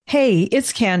Hey,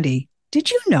 it's Candy.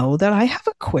 Did you know that I have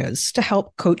a quiz to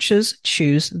help coaches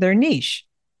choose their niche?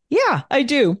 Yeah, I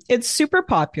do. It's super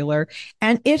popular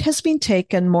and it has been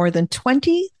taken more than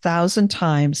 20,000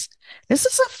 times. This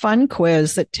is a fun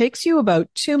quiz that takes you about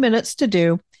 2 minutes to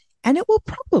do, and it will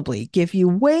probably give you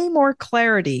way more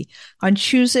clarity on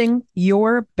choosing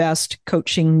your best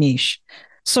coaching niche.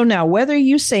 So now, whether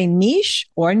you say niche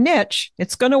or niche,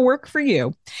 it's going to work for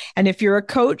you. And if you're a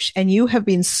coach and you have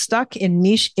been stuck in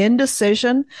niche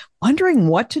indecision, wondering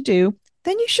what to do,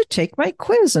 then you should take my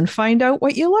quiz and find out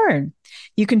what you learn.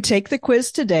 You can take the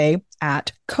quiz today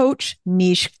at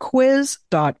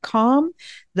coachnichequiz.com.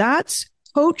 That's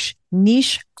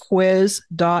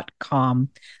coachnichequiz.com.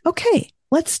 Okay,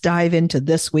 let's dive into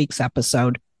this week's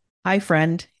episode. Hi,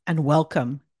 friend, and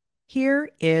welcome.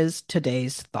 Here is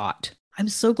today's thought. I'm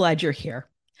so glad you're here.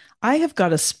 I have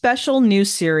got a special new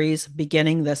series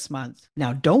beginning this month.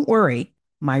 Now, don't worry,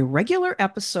 my regular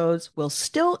episodes will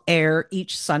still air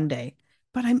each Sunday,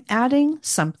 but I'm adding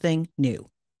something new,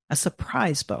 a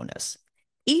surprise bonus.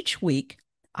 Each week,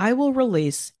 I will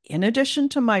release, in addition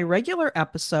to my regular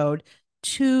episode,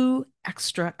 two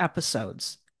extra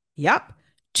episodes. Yep,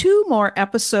 two more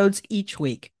episodes each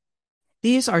week.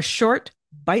 These are short,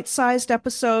 bite sized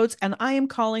episodes, and I am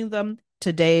calling them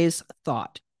Today's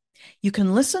Thought. You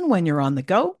can listen when you're on the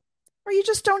go, or you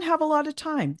just don't have a lot of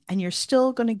time and you're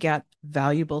still going to get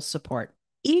valuable support.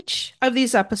 Each of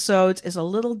these episodes is a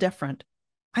little different.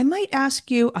 I might ask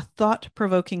you a thought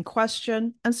provoking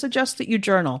question and suggest that you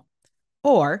journal,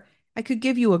 or I could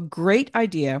give you a great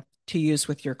idea to use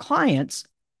with your clients,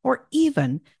 or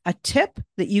even a tip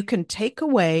that you can take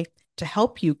away to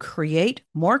help you create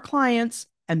more clients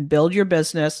and build your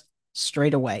business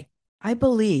straight away. I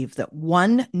believe that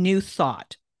one new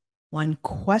thought, one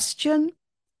question,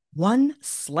 one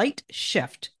slight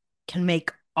shift can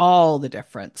make all the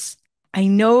difference. I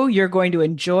know you're going to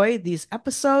enjoy these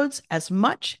episodes as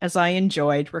much as I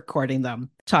enjoyed recording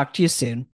them. Talk to you soon.